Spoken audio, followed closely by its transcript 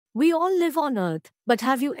We all live on Earth, but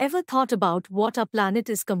have you ever thought about what our planet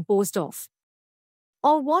is composed of?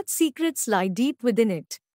 Or what secrets lie deep within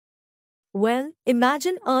it? Well,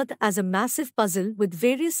 imagine Earth as a massive puzzle with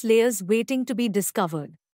various layers waiting to be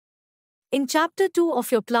discovered. In Chapter 2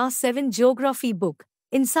 of your Class 7 Geography book,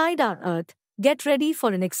 Inside Our Earth, get ready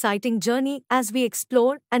for an exciting journey as we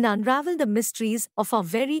explore and unravel the mysteries of our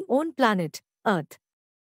very own planet, Earth.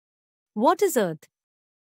 What is Earth?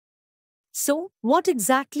 So, what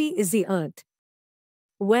exactly is the Earth?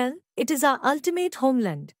 Well, it is our ultimate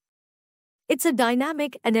homeland. It's a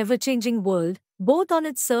dynamic and ever-changing world, both on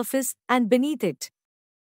its surface and beneath it.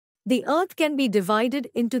 The Earth can be divided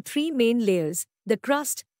into three main layers: the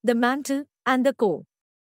crust, the mantle, and the core.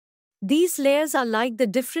 These layers are like the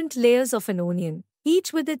different layers of an onion,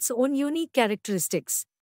 each with its own unique characteristics.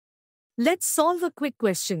 Let's solve a quick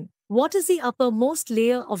question. What is the uppermost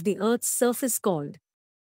layer of the Earth's surface called?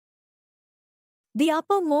 The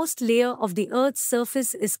uppermost layer of the Earth's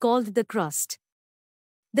surface is called the crust.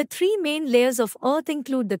 The three main layers of Earth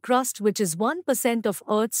include the crust, which is 1% of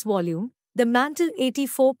Earth's volume, the mantle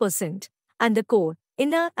 84%, and the core,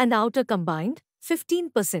 inner and outer combined,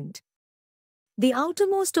 15%. The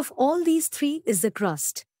outermost of all these three is the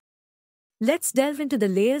crust. Let's delve into the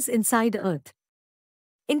layers inside Earth.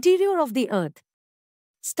 Interior of the Earth.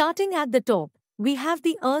 Starting at the top, we have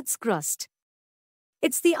the Earth's crust.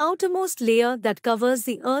 It's the outermost layer that covers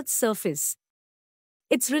the Earth's surface.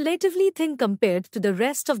 It's relatively thin compared to the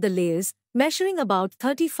rest of the layers, measuring about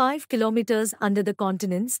 35 kilometers under the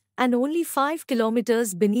continents and only 5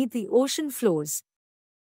 kilometers beneath the ocean floors.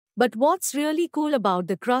 But what's really cool about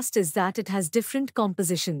the crust is that it has different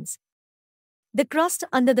compositions. The crust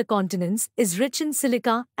under the continents is rich in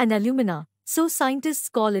silica and alumina, so scientists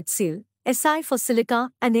call it SiL, Si for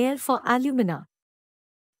silica and Al for alumina.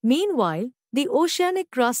 Meanwhile, the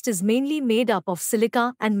oceanic crust is mainly made up of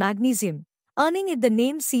silica and magnesium, earning it the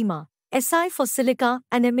name SiMa, Si for silica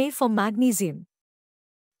and Ma for magnesium.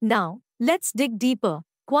 Now, let's dig deeper,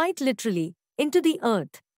 quite literally, into the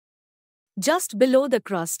Earth. Just below the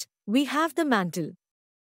crust, we have the mantle,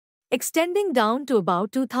 extending down to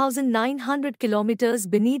about 2,900 kilometers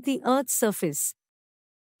beneath the Earth's surface.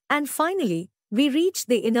 And finally, we reach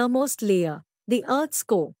the innermost layer, the Earth's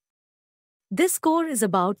core. This core is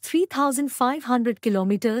about 3,500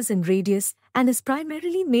 kilometers in radius and is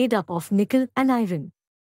primarily made up of nickel and iron.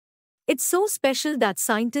 It's so special that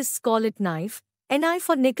scientists call it NiF, Ni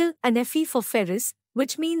for nickel and Fe for ferrous,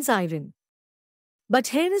 which means iron. But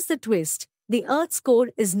here is the twist: the Earth's core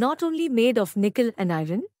is not only made of nickel and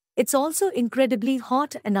iron, it's also incredibly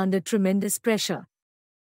hot and under tremendous pressure.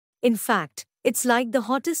 In fact, it's like the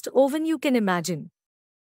hottest oven you can imagine.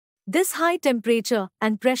 This high temperature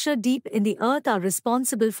and pressure deep in the Earth are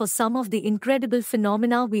responsible for some of the incredible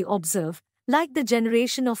phenomena we observe, like the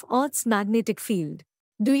generation of Earth's magnetic field.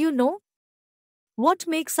 Do you know what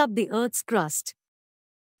makes up the Earth's crust?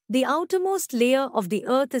 The outermost layer of the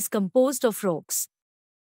Earth is composed of rocks.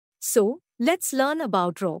 So, let's learn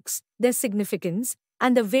about rocks, their significance,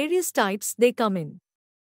 and the various types they come in.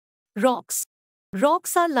 Rocks.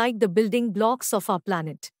 Rocks are like the building blocks of our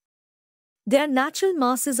planet. They are natural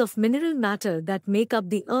masses of mineral matter that make up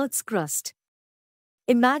the Earth's crust.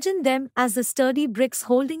 Imagine them as the sturdy bricks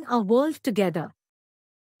holding our world together.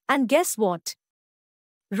 And guess what?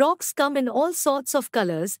 Rocks come in all sorts of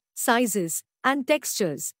colors, sizes, and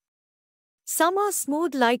textures. Some are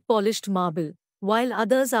smooth like polished marble, while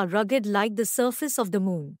others are rugged like the surface of the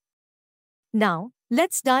moon. Now,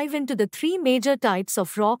 let's dive into the three major types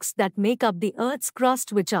of rocks that make up the Earth's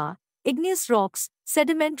crust, which are igneous rocks,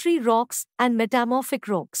 sedimentary rocks, and metamorphic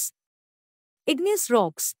rocks. Igneous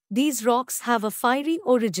rocks. These rocks have a fiery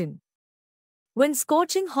origin. When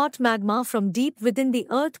scorching hot magma from deep within the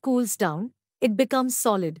Earth cools down, it becomes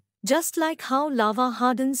solid, just like how lava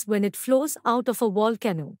hardens when it flows out of a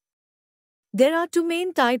volcano. There are two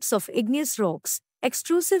main types of igneous rocks: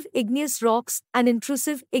 extrusive igneous rocks and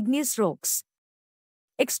intrusive igneous rocks.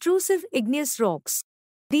 Extrusive igneous rocks.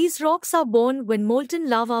 These rocks are born when molten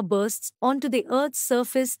lava bursts onto the Earth's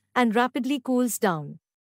surface and rapidly cools down.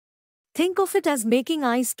 Think of it as making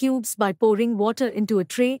ice cubes by pouring water into a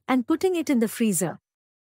tray and putting it in the freezer.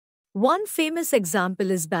 One famous example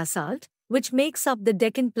is basalt, which makes up the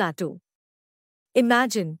Deccan Plateau.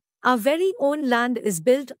 Imagine, our very own land is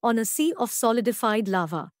built on a sea of solidified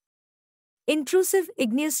lava. Intrusive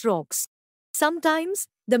igneous rocks. Sometimes,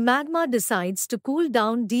 the magma decides to cool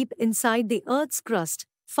down deep inside the Earth's crust,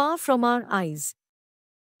 far from our eyes.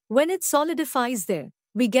 When it solidifies there,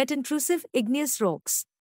 we get intrusive igneous rocks.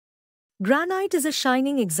 Granite is a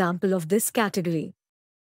shining example of this category.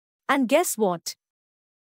 And guess what?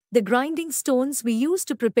 The grinding stones we use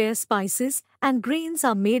to prepare spices and grains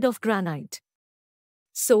are made of granite.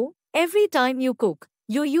 So, every time you cook,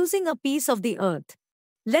 you're using a piece of the earth.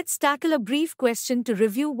 Let's tackle a brief question to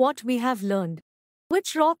review what we have learned.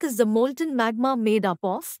 Which rock is the molten magma made up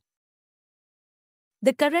of?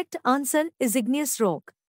 The correct answer is igneous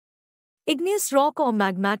rock. Igneous rock or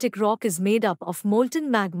magmatic rock is made up of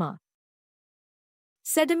molten magma.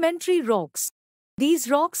 Sedimentary rocks. These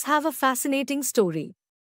rocks have a fascinating story.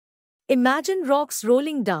 Imagine rocks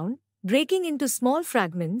rolling down, breaking into small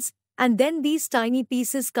fragments, and then these tiny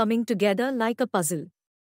pieces coming together like a puzzle.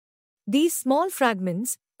 These small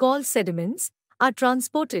fragments, called sediments, are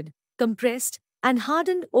transported, compressed, and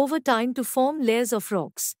hardened over time to form layers of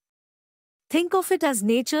rocks. Think of it as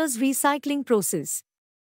nature's recycling process.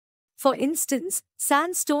 For instance,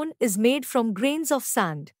 sandstone is made from grains of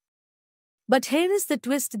sand. But here is the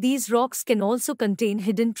twist: these rocks can also contain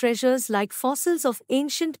hidden treasures like fossils of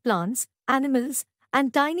ancient plants, animals,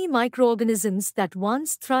 and tiny microorganisms that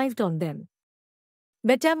once thrived on them.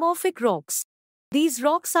 Metamorphic rocks. These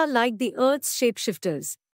rocks are like the Earth's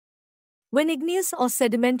shapeshifters. When igneous or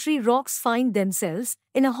sedimentary rocks find themselves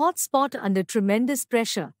in a hot spot under tremendous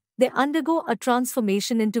pressure, they undergo a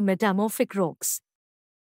transformation into metamorphic rocks.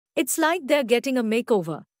 It's like they're getting a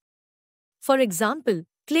makeover. For example,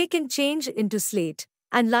 clay can change into slate,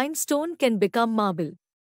 and limestone can become marble.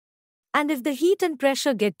 And if the heat and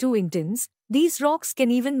pressure get too intense, these rocks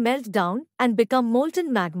can even melt down and become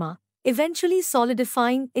molten magma, eventually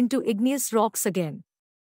solidifying into igneous rocks again.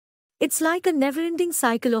 It's like a never-ending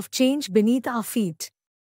cycle of change beneath our feet.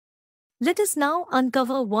 Let us now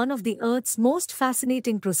uncover one of the Earth's most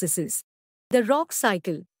fascinating processes: the rock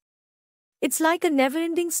cycle. It's like a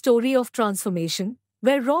never-ending story of transformation,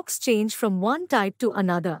 where rocks change from one type to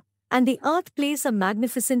another, and the Earth plays a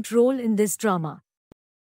magnificent role in this drama.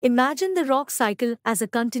 Imagine the rock cycle as a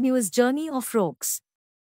continuous journey of rocks.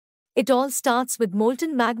 It all starts with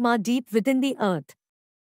molten magma deep within the Earth.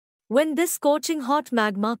 When this scorching hot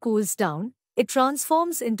magma cools down, it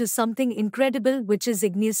transforms into something incredible, which is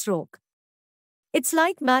igneous rock. It's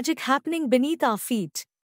like magic happening beneath our feet.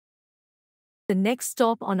 The next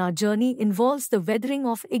stop on our journey involves the weathering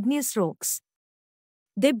of igneous rocks.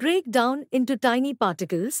 They break down into tiny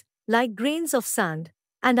particles, like grains of sand,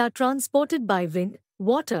 and are transported by wind,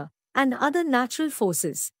 water, and other natural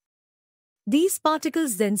forces. These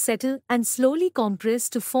particles then settle and slowly compress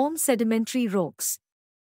to form sedimentary rocks.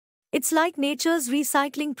 It's like nature's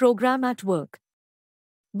recycling program at work.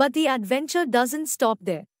 But the adventure doesn't stop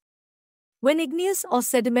there. When igneous or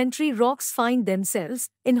sedimentary rocks find themselves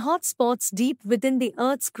in hot spots deep within the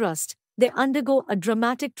Earth's crust, they undergo a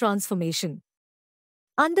dramatic transformation.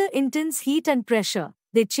 Under intense heat and pressure,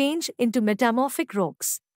 they change into metamorphic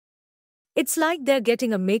rocks. It's like they're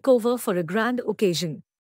getting a makeover for a grand occasion.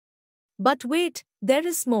 But wait, there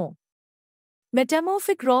is more.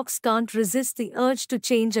 Metamorphic rocks can't resist the urge to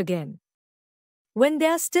change again. When they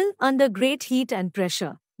are still under great heat and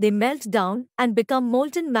pressure, they melt down and become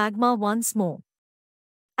molten magma once more.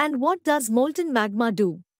 And what does molten magma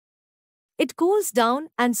do? It cools down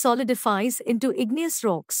and solidifies into igneous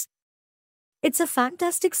rocks. It's a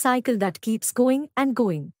fantastic cycle that keeps going and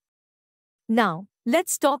going. Now,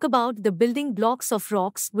 let's talk about the building blocks of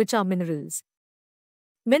rocks, which are minerals.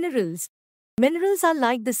 Minerals. Minerals are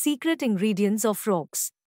like the secret ingredients of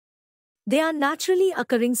rocks. They are naturally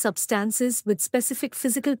occurring substances with specific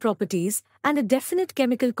physical properties and a definite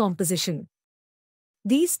chemical composition.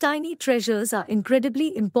 These tiny treasures are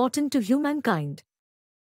incredibly important to humankind.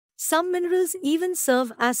 Some minerals even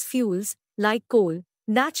serve as fuels, like coal,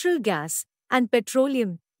 natural gas, and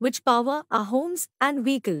petroleum, which power our homes and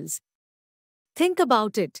vehicles. Think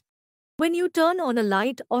about it. When you turn on a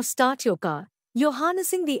light or start your car, you're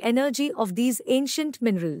harnessing the energy of these ancient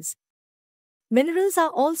minerals. Minerals are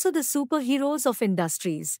also the superheroes of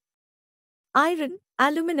industries. Iron,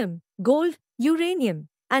 aluminum, gold, uranium,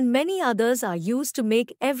 and many others are used to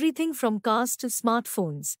make everything from cars to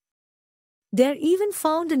smartphones. They're even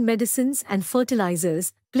found in medicines and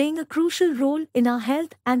fertilizers, playing a crucial role in our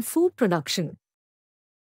health and food production.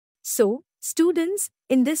 So, students,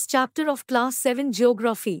 in this chapter of Class 7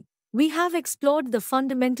 Geography, we have explored the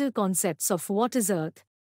fundamental concepts of what is Earth,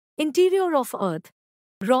 interior of Earth,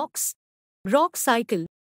 rocks, rock cycle,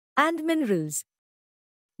 and minerals.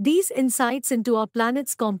 These insights into our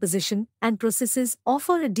planet's composition and processes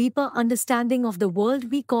offer a deeper understanding of the world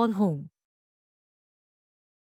we call home.